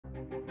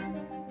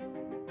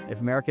If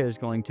America is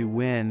going to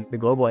win the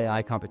global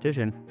AI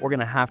competition, we're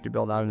going to have to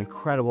build out an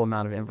incredible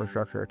amount of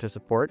infrastructure to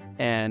support,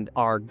 and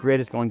our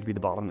grid is going to be the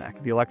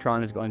bottleneck. The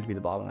electron is going to be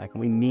the bottleneck,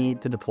 and we need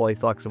to deploy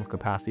flexible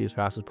capacity as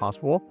fast as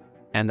possible,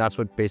 and that's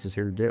what BASE is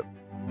here to do.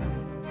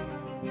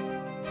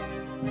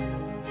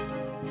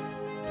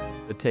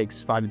 It takes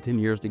 5 to 10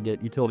 years to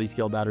get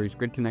utility-scale batteries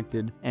grid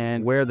connected,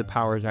 and where the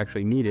power is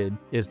actually needed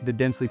is the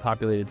densely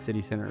populated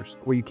city centers,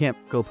 where you can't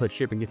go put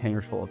shipping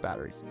containers full of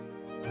batteries.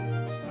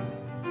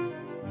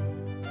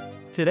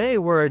 Today,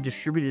 we're a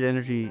distributed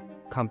energy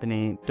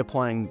company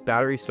deploying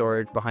battery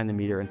storage behind the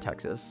meter in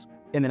Texas.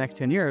 In the next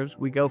 10 years,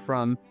 we go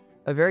from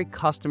a very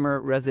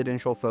customer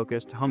residential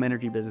focused home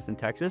energy business in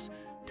Texas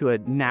to a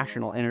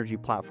national energy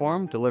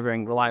platform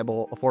delivering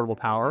reliable, affordable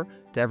power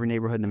to every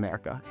neighborhood in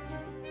America.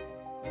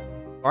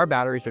 Our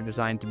batteries are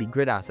designed to be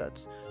grid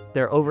assets.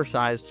 They're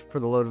oversized for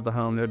the load of the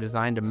home. They're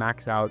designed to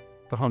max out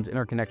the home's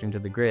interconnection to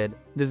the grid.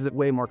 This is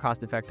way more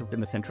cost effective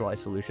than the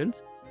centralized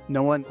solutions.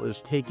 No one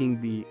was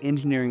taking the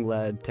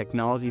engineering-led,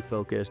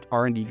 technology-focused,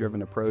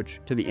 R&D-driven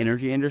approach to the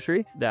energy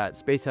industry that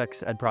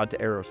SpaceX had brought to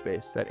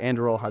aerospace, that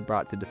Anduril had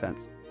brought to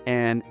defense.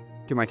 And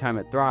through my time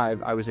at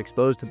Thrive, I was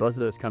exposed to both of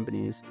those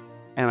companies,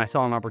 and I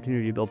saw an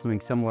opportunity to build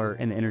something similar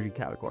in the energy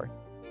category.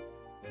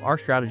 Our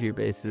strategy at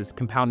BASE is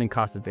compounding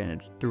cost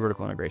advantage through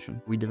vertical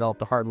integration. We develop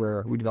the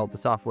hardware, we develop the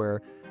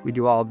software, we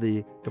do all of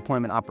the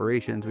deployment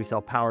operations, we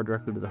sell power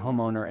directly to the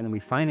homeowner, and then we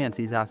finance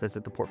these assets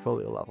at the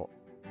portfolio level.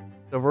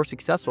 So if we're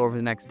successful over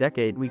the next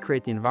decade, we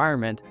create the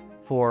environment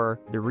for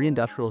the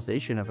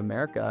reindustrialization of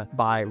America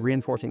by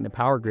reinforcing the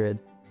power grid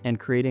and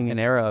creating an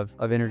era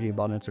of energy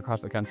abundance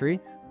across the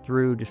country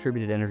through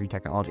distributed energy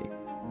technology.